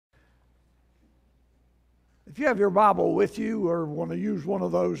If you have your Bible with you or want to use one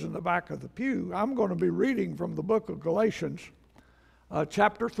of those in the back of the pew, I'm going to be reading from the book of Galatians,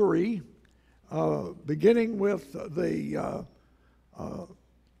 chapter 3, beginning with the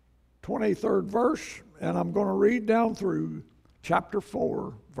 23rd verse, and I'm going to read down through chapter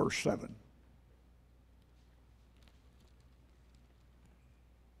 4, verse 7.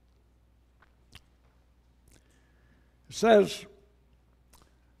 It says,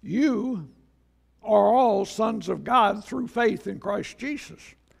 "You are all sons of God through faith in Christ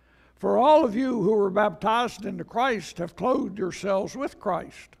Jesus. For all of you who were baptized into Christ have clothed yourselves with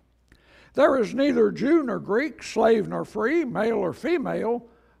Christ. There is neither Jew nor Greek, slave nor free, male or female,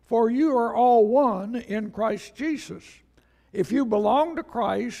 for you are all one in Christ Jesus. If you belong to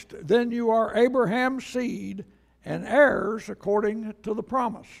Christ, then you are Abraham's seed and heirs according to the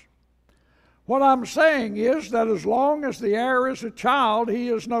promise." What I'm saying is that as long as the heir is a child, he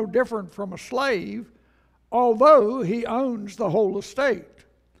is no different from a slave, although he owns the whole estate.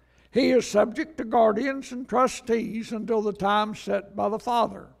 He is subject to guardians and trustees until the time set by the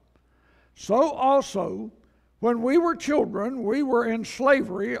father. So also, when we were children, we were in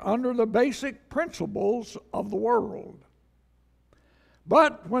slavery under the basic principles of the world.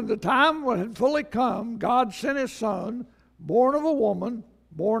 But when the time had fully come, God sent His Son, born of a woman,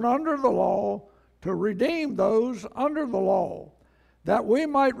 born under the law, to redeem those under the law, that we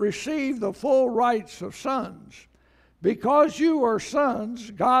might receive the full rights of sons. Because you are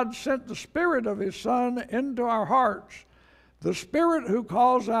sons, God sent the Spirit of His Son into our hearts, the Spirit who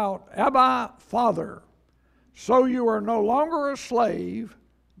calls out, "Abba, Father." So you are no longer a slave,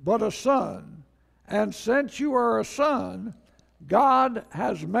 but a son. And since you are a son, God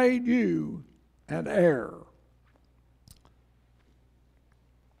has made you an heir.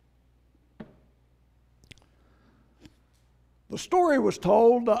 The story was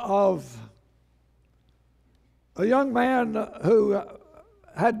told of a young man who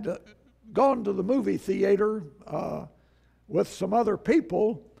had gone to the movie theater with some other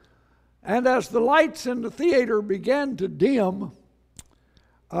people, and as the lights in the theater began to dim,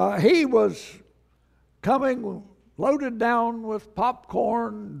 he was coming loaded down with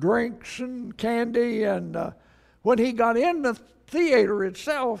popcorn, drinks, and candy, and when he got in the theater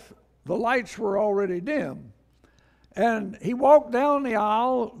itself, the lights were already dim. And he walked down the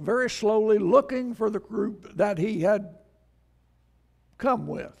aisle very slowly, looking for the group that he had come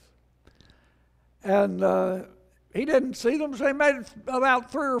with. And he didn't see them, so he made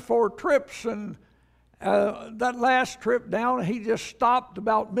about 3 or 4 trips. And that last trip down, he just stopped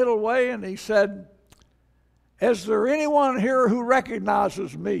about middle way and he said, "Is there anyone here who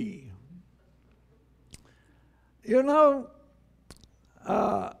recognizes me?" You know,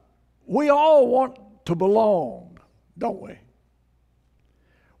 we all want to belong, don't we?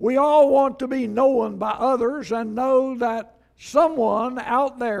 We all want to be known by others and know that someone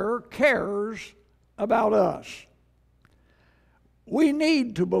out there cares about us. We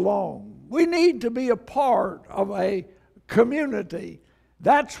need to belong. We need to be a part of a community.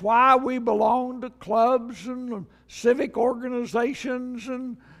 That's why we belong to clubs and civic organizations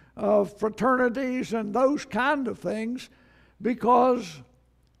and fraternities and those kind of things, because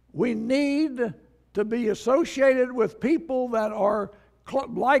we need to be associated with people that are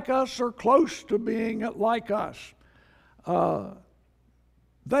like us or close to being like us.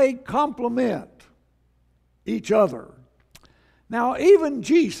 They complement each other. Now, even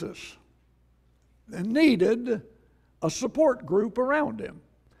Jesus needed a support group around him.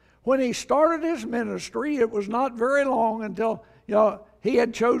 When he started his ministry, it was not very long until he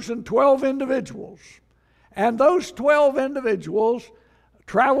had chosen 12 individuals. And those 12 individuals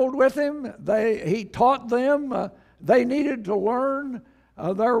traveled with him. He taught them. They needed to learn.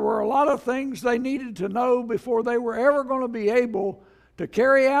 There were a lot of things they needed to know before they were ever going to be able to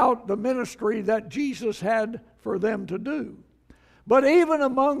carry out the ministry that Jesus had for them to do. But even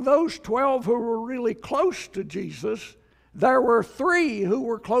among those 12 who were really close to Jesus, there were 3 who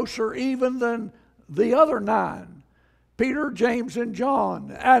were closer even than the other 9, Peter, James, and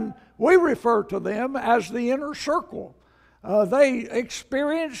John. And we refer to them as the inner circle. They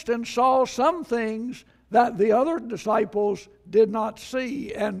experienced and saw some things that the other disciples did not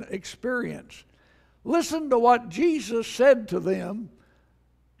see and experience. Listen to what Jesus said to them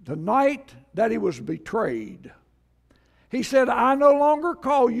the night that he was betrayed. He said, "I no longer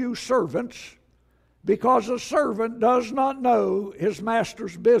call you servants, because a servant does not know his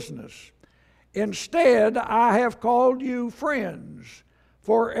master's business. Instead, I have called you friends,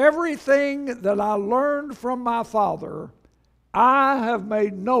 for everything that I learned from my Father, I have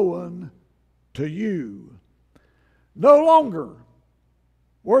made known to you." No longer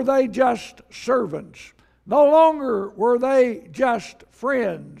were they just servants. No longer were they just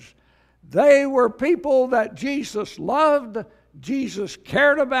friends. They were people that Jesus loved, Jesus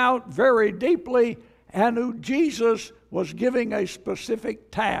cared about very deeply, and who Jesus was giving a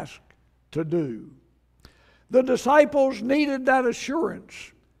specific task to do. The disciples needed that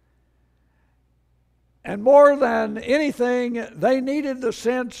assurance. And more than anything, they needed the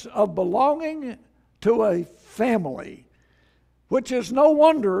sense of belonging to a family, which is no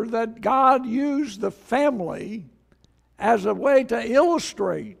wonder that God used the family as a way to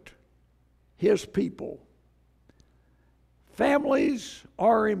illustrate His people. Families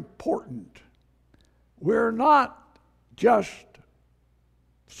are important. We're not just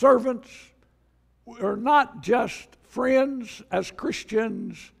servants. We're not just friends as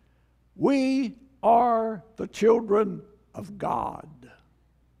Christians. We are the children of God.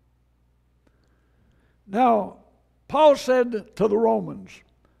 Now, Paul said to the Romans,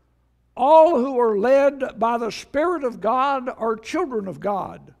 all who are led by the Spirit of God are children of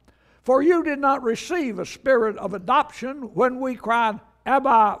God. For you did not receive a spirit of adoption when we cried,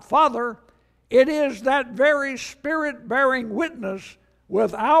 Abba, Father. It is that very Spirit bearing witness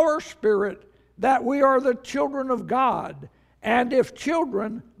with our spirit that we are the children of God. And if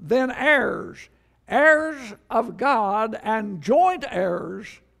children, then heirs, heirs of God and joint heirs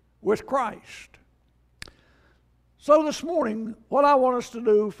with Christ. So this morning, what I want us to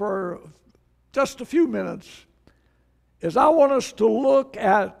do for just a few minutes is I want us to look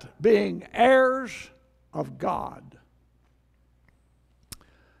at being heirs of God.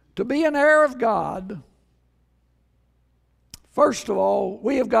 To be an heir of God, first of all,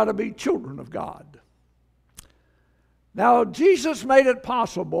 we have got to be children of God. Now, Jesus made it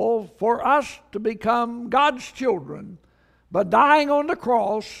possible for us to become God's children by dying on the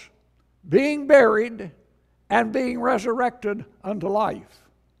cross, being buried, and being resurrected unto life.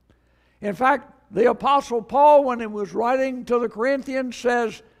 In fact, the Apostle Paul, when he was writing to the Corinthians,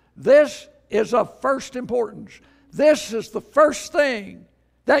 says, this is of first importance. This is the first thing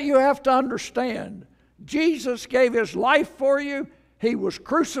that you have to understand. Jesus gave His life for you. He was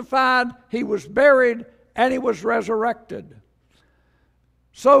crucified, He was buried, and He was resurrected,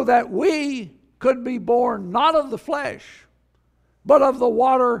 so that we could be born not of the flesh, but of the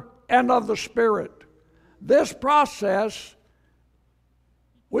water and of the Spirit. This process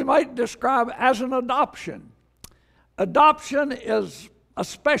we might describe as an adoption. Adoption is a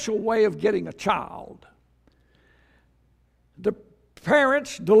special way of getting a child. The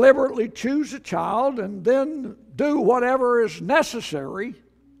parents deliberately choose a child and then do whatever is necessary,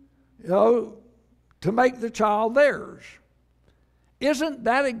 to make the child theirs. Isn't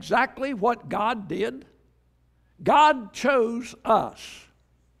that exactly what God did? God chose us.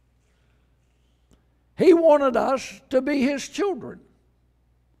 He wanted us to be His children.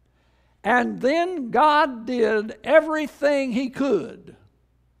 And then God did everything He could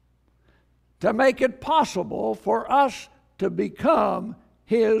to make it possible for us to become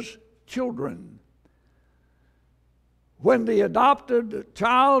His children. When the adopted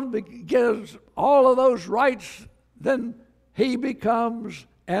child gives all of those rights, then he becomes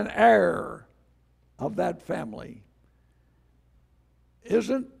an heir of that family.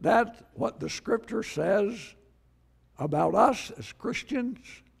 Isn't that what the Scripture says about us as Christians?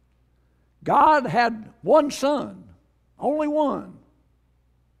 God had one Son, only one,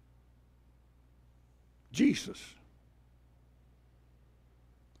 Jesus.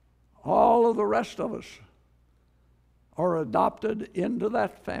 All of the rest of us are adopted into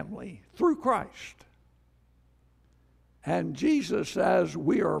that family through Christ. And Jesus says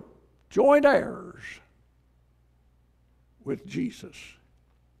we are joint heirs with Jesus.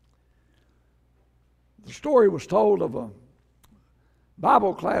 The story was told of a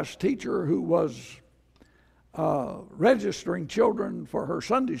Bible class teacher who was registering children for her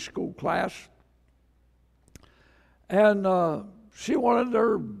Sunday school class. And she wanted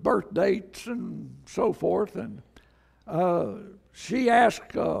their birth dates and so forth. And she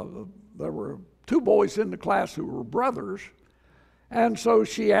asked, there were two boys in the class who were brothers. And so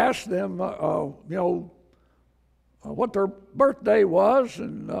she asked them, what their birthday was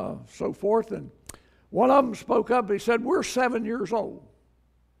and so forth. And one of them spoke up. He said, we're 7 years old.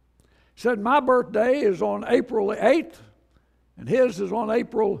 He said, my birthday is on April the 8th, and his is on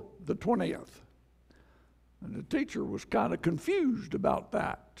April the 20th. And the teacher was kind of confused about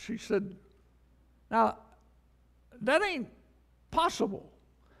that. She said, now, that ain't possible.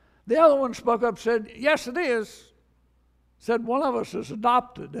 The other one spoke up and said, yes, it is. Said, one of us is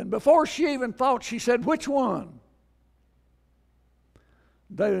adopted. And before she even thought, she said, which one?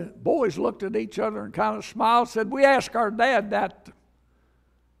 The boys looked at each other and kind of smiled, said, we asked our dad that.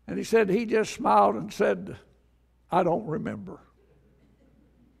 And he said he just smiled and said, I don't remember.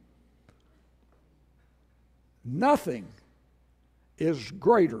 Nothing is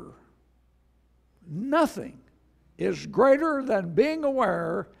greater. Nothing is greater than being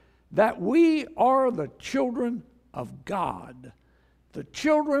aware that we are the children of God, the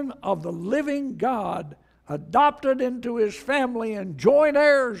children of the living God, adopted into His family and joint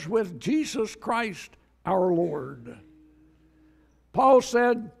heirs with Jesus Christ our Lord. Paul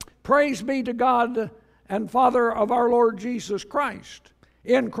said, praise be to God and Father of our Lord Jesus Christ.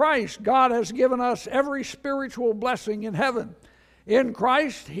 In Christ, God has given us every spiritual blessing in heaven. In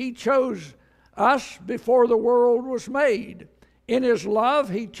Christ, He chose us before the world was made. In His love,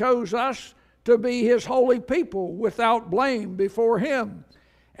 He chose us to be His holy people without blame before Him.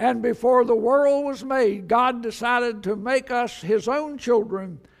 And before the world was made, God decided to make us His own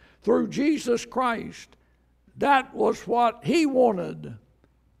children through Jesus Christ. That was what He wanted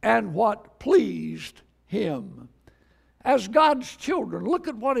and what pleased Him. As God's children, look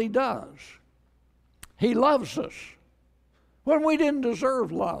at what He does. He loves us when we didn't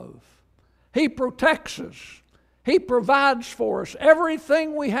deserve love. He protects us. He provides for us.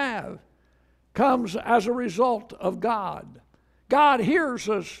 Everything we have comes as a result of God. God hears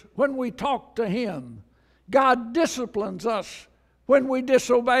us when we talk to Him. God disciplines us when we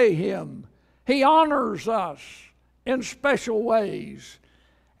disobey Him. He honors us in special ways,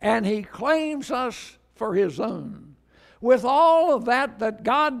 and He claims us for His own. With all of that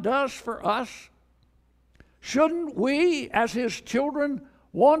God does for us, shouldn't we, as His children,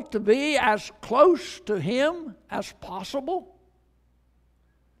 want to be as close to Him as possible?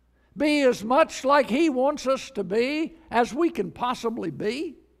 Be as much like He wants us to be as we can possibly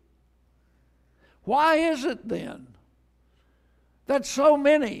be? Why is it then that so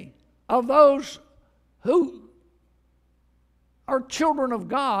many of those who are children of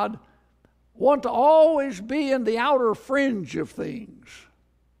God want to always be in the outer fringe of things?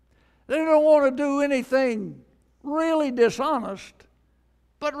 They don't want to do anything really dishonest,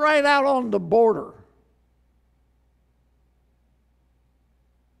 but right out on the border.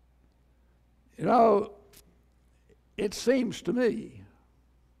 You know, it seems to me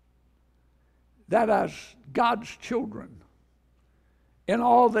that as God's children, in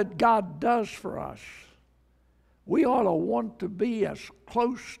all that God does for us, we ought to want to be as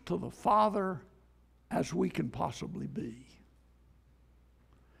close to the Father as we can possibly be.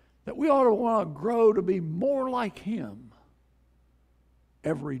 That we ought to want to grow to be more like Him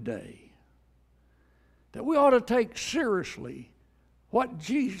every day. That we ought to take seriously what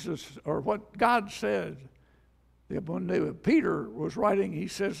Jesus or what God said. When Peter was writing, he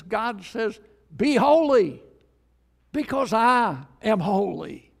says, God says, be holy because I am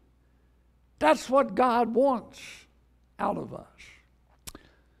holy. That's what God wants out of us.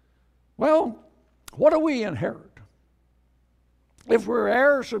 Well, what do we inherit? If we're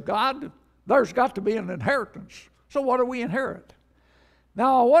heirs of God, there's got to be an inheritance. So what do we inherit?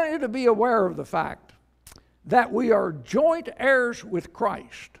 Now, I want you to be aware of the fact that we are joint heirs with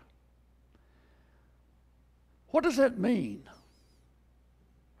Christ. What does that mean?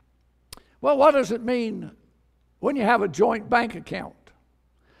 Well, what does it mean when you have a joint bank account?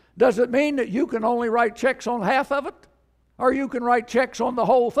 Does it mean that you can only write checks on half of it? Or you can write checks on the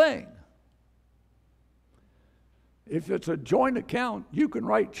whole thing? If it's a joint account, you can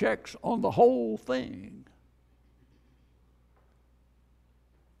write checks on the whole thing.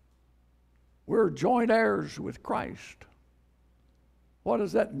 We're joint heirs with Christ. What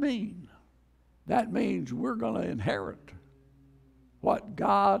does that mean? That means we're going to inherit what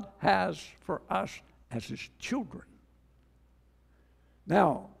God has for us as His children.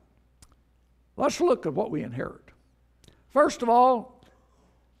 Now, let's look at what we inherit. First of all,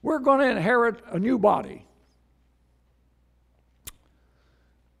 we're going to inherit a new body.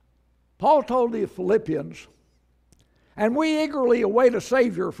 Paul told the Philippians, and we eagerly await a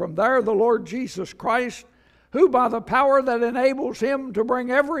Savior from there, the Lord Jesus Christ, who by the power that enables Him to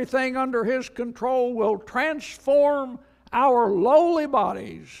bring everything under His control will transform our lowly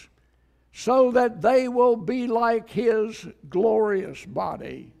bodies so that they will be like His glorious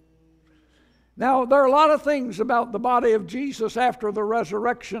body. Now, there are a lot of things about the body of Jesus after the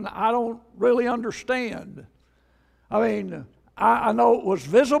resurrection I don't really understand. I mean, I know it was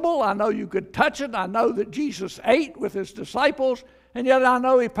visible. I know you could touch it. I know that Jesus ate with His disciples, and yet I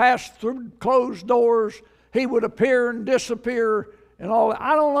know He passed through closed doors. He would appear and disappear and all that.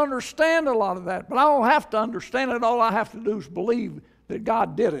 I don't understand a lot of that, but I don't have to understand it. All I have to do is believe that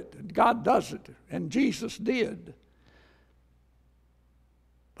God did it, and God does it, and Jesus did.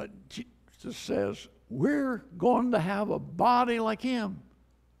 But Jesus says, we're going to have a body like Him.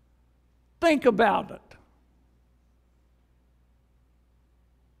 Think about it.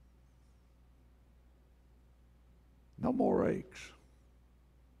 No more aches.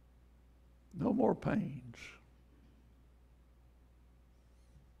 No more pains.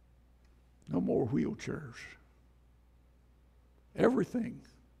 No more wheelchairs. Everything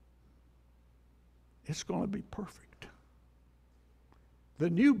is going to be perfect. The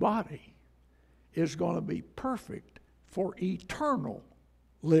new body is going to be perfect for eternal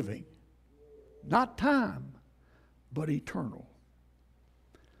living. Not time, but eternal.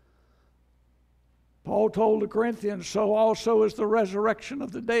 Paul told the Corinthians, so also is the resurrection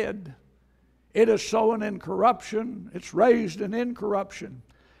of the dead. It is sown in corruption, it's raised in incorruption.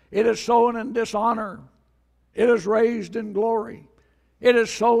 It is sown in dishonor, it is raised in glory. It is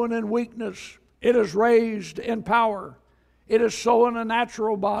sown in weakness, it is raised in power. It is sown a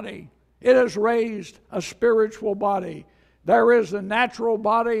natural body, it is raised a spiritual body. There is a natural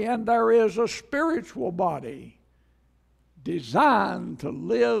body and there is a spiritual body designed to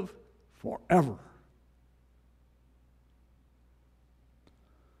live forever.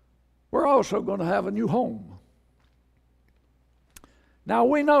 We're also going to have a new home. Now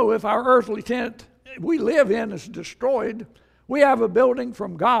we know if our earthly tent we live in is destroyed, we have a building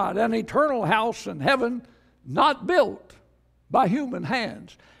from God, an eternal house in heaven, not built by human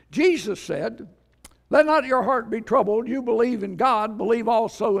hands. Jesus said, let not your heart be troubled. You believe in God, believe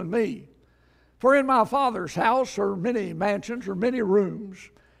also in me. For in my Father's house are many mansions or many rooms.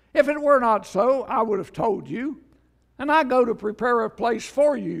 If it were not so, I would have told you. And I go to prepare a place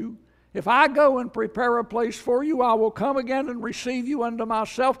for you. If I go and prepare a place for you, I will come again and receive you unto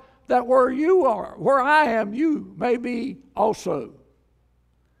myself, that where you are, where I am, you may be also.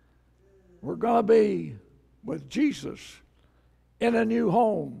 We're going to be with Jesus in a new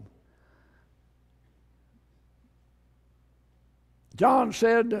home. John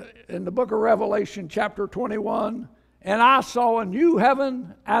said in the book of Revelation, chapter 21, and I saw a new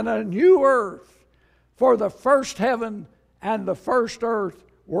heaven and a new earth, for the first heaven and the first earth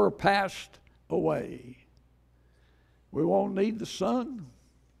were passed away. We won't need the sun.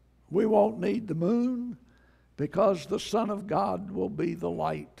 We won't need the moon, because the Son of God will be the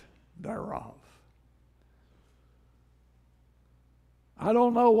light thereof. I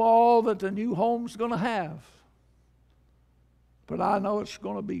don't know all that the new home's going to have, but I know it's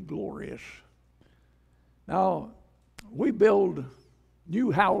going to be glorious. Now, we build new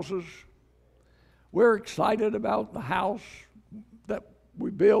houses. We're excited about the house that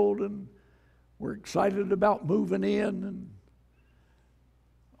we build, and we're excited about moving in, and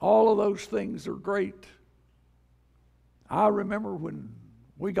all of those things are great. I remember when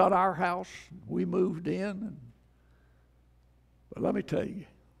we got our house, we moved in, but let me tell you,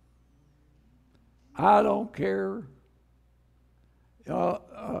 I don't care.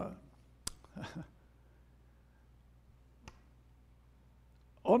 On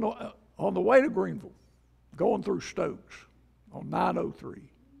the way to Greenville, going through Stokes on 903,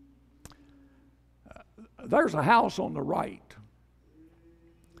 there's a house on the right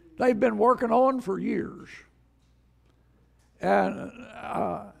they've been working on for years. And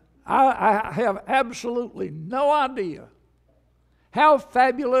I have absolutely no idea how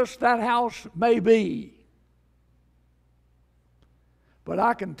fabulous that house may be. But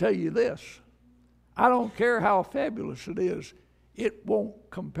I can tell you this, I don't care how fabulous it is, it won't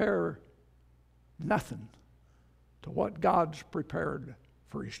compare nothing to what God's prepared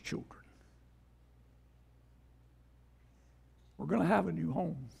for His children. We're going to have a new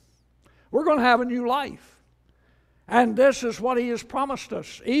home. We're going to have a new life. And this is what He has promised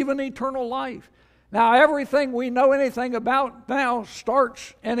us, even eternal life. Now, everything we know anything about now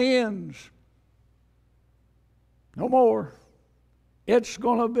starts and ends. No more. It's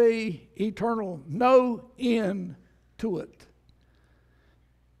going to be eternal. No end to it.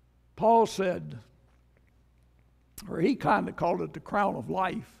 Paul said, or he kind of called it the crown of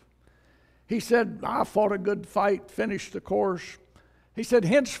life. He said, I fought a good fight, finished the course. He said,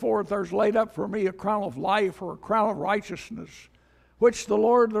 henceforth there's laid up for me a crown of life, or a crown of righteousness, which the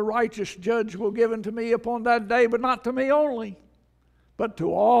Lord, the righteous judge, will give unto me upon that day, but not to me only, but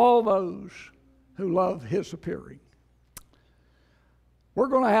to all those who love His appearing. We're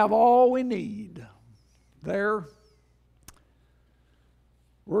going to have all we need there.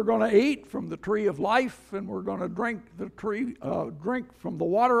 We're going to eat from the tree of life, and we're going to drink from the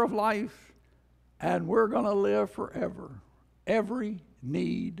water of life, and we're going to live forever. Every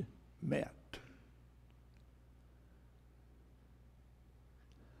need met.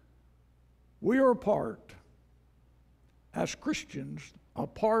 We are a part, as Christians, a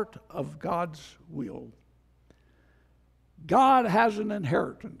part of God's will. God has an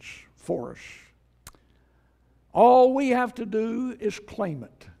inheritance for us. All we have to do is claim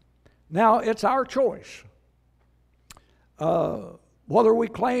it. Now, it's our choice whether we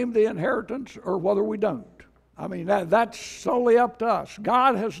claim the inheritance or whether we don't. I mean, that's solely up to us.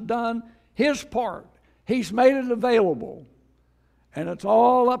 God has done His part. He's made it available. And it's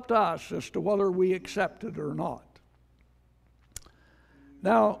all up to us as to whether we accept it or not.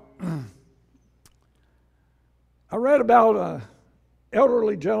 Now, I read about an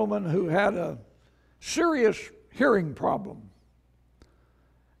elderly gentleman who had a serious hearing problem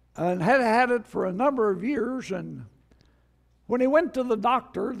and had had it for a number of years. And when he went to the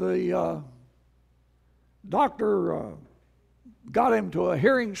doctor got him to a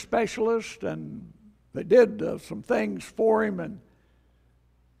hearing specialist, and they did some things for him, and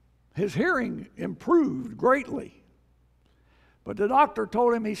his hearing improved greatly. But the doctor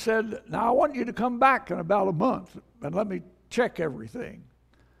told him, he said, "Now I want you to come back in about a month and let me check everything."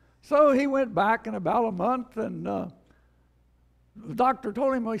 So he went back in about a month, and the doctor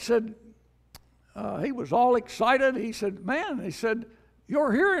told him, he said, he was all excited. He said, "Man," he said,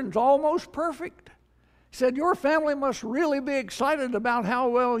 "your hearing's almost perfect." He said, "Your family must really be excited about how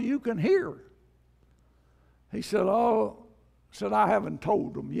well you can hear." He said, "I haven't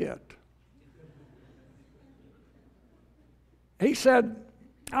told them yet." He said,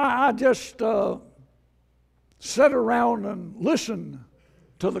 I just sit around and listen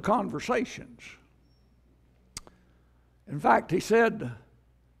to the conversations. In fact, he said,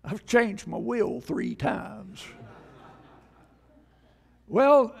 "I've changed my will 3 times.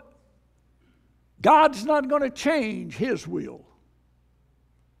 Well, God's not going to change His will.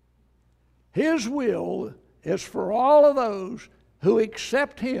 His will is for all of those who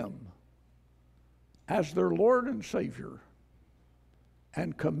accept Him as their Lord and Savior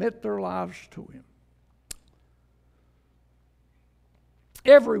and commit their lives to Him.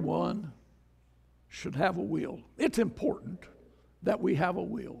 Everyone should have a will. It's important that we have a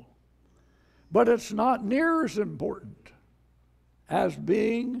will, but it's not near as important as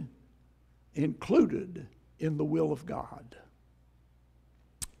being included in the will of God.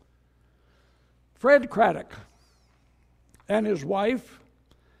 Fred Craddock and his wife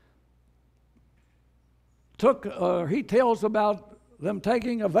he tells about them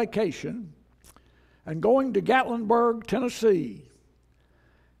taking a vacation and going to Gatlinburg, Tennessee.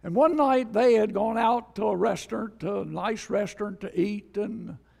 And one night they had gone out to a nice restaurant to eat,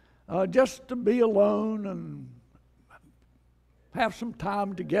 and just to be alone and have some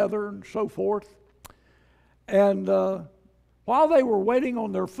time together and so forth. And while they were waiting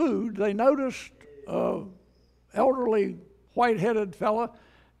on their food, they noticed an elderly white-headed fella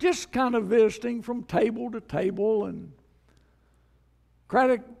just kind of visiting from table to table. And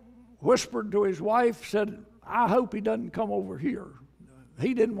Craddock whispered to his wife, said, "I hope he doesn't come over here."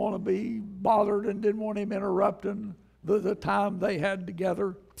 He didn't want to be bothered and didn't want him interrupting the time they had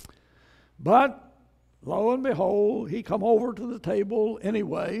together. But lo and behold, he come over to the table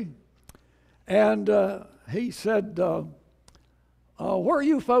anyway, and he said, "Where are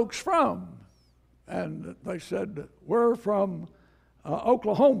you folks from?" And they said, "We're from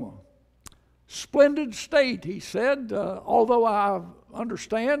Oklahoma." "Splendid state," he said, "although I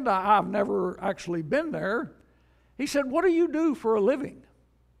understand I've never actually been there." He said, "What do you do for a living?"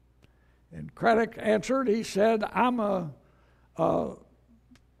 And Craddock answered, he said, "I'm a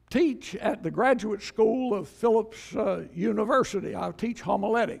teach at the graduate school of Phillips University. I teach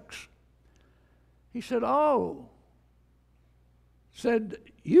homiletics." He said, "Oh."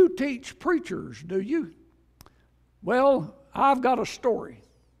 Said, "You teach preachers, do you?" "Well, I've got a story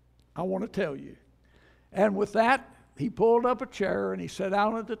I want to tell you." And with that, he pulled up a chair and he sat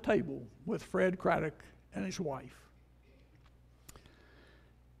down at the table with Fred Craddock and his wife.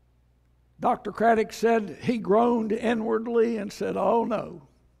 Dr. Craddock said he groaned inwardly and said, "Oh no,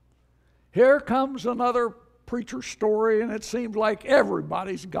 here comes another preacher story, and it seems like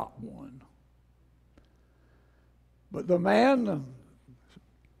everybody's got one." But the man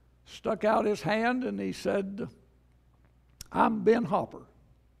stuck out his hand and he said, "I'm Ben Hopper.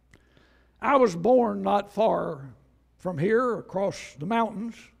 I was born not far from here, across the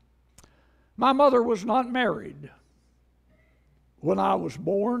mountains. My mother was not married when I was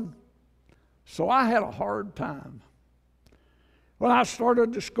born, so I had a hard time. When I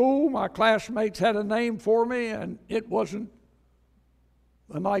started to school, my classmates had a name for me, and it wasn't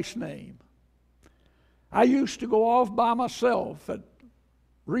a nice name. I used to go off by myself at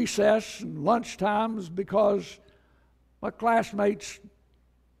recess and lunch times because my classmates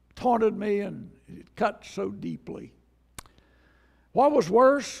taunted me, and it cut so deeply. What was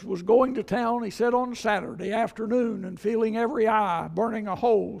worse was going to town, he said, on Saturday afternoon and feeling every eye burning a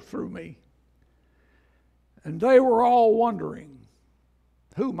hole through me. And they were all wondering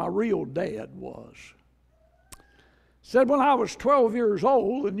who my real dad was. Said when I was 12 years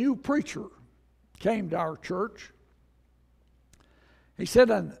old, a new preacher came to our church. He said,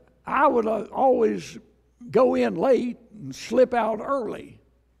 and I would always go in late and slip out early.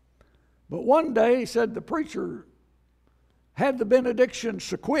 But one day, he said, the preacher had the benediction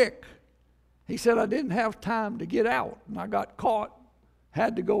so quick, he said, I didn't have time to get out, and I got caught,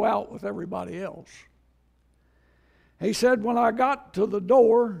 had to go out with everybody else. He said, when I got to the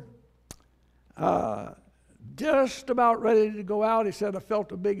door, just about ready to go out, he said, I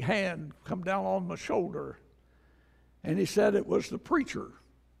felt a big hand come down on my shoulder. And he said it was the preacher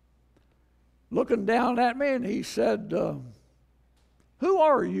looking down at me, and he said, who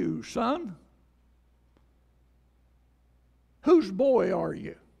are you, son? Whose boy are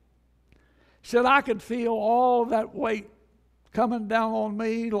you? He said, I could feel all that weight coming down on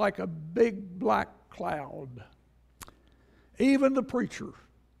me like a big black cloud. Even the preacher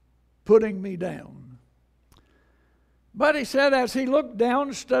putting me down. But he said, as he looked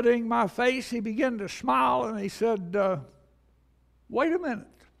down, studying my face, he began to smile, and he said, wait a minute.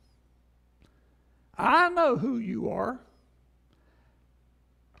 I know who you are.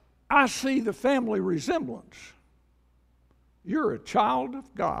 I see the family resemblance. You're a child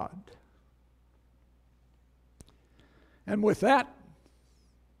of God. And with that,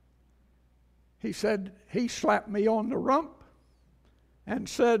 he said, he slapped me on the rump and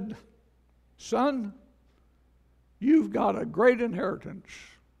said, son, you've got a great inheritance.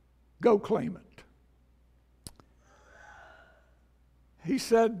 Go claim it. He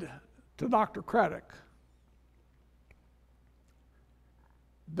said to Dr. Craddock,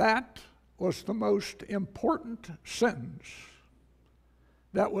 that was the most important sentence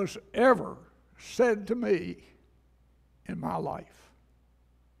that was ever said to me in my life.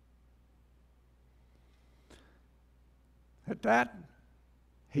 At that,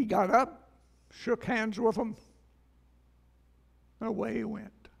 he got up, shook hands with them, and away he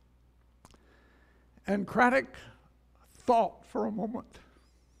went. And Craddock thought for a moment.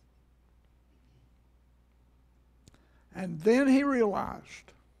 And then he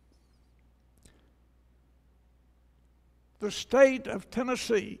realized the state of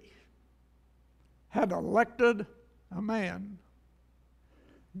Tennessee had elected a man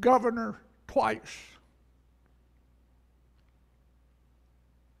governor twice.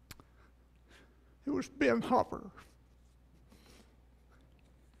 It was Ben Hopper.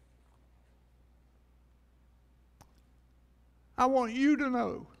 I want you to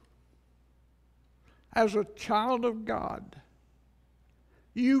know, as a child of God,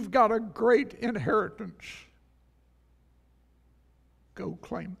 you've got a great inheritance. Go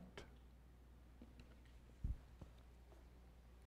claim it.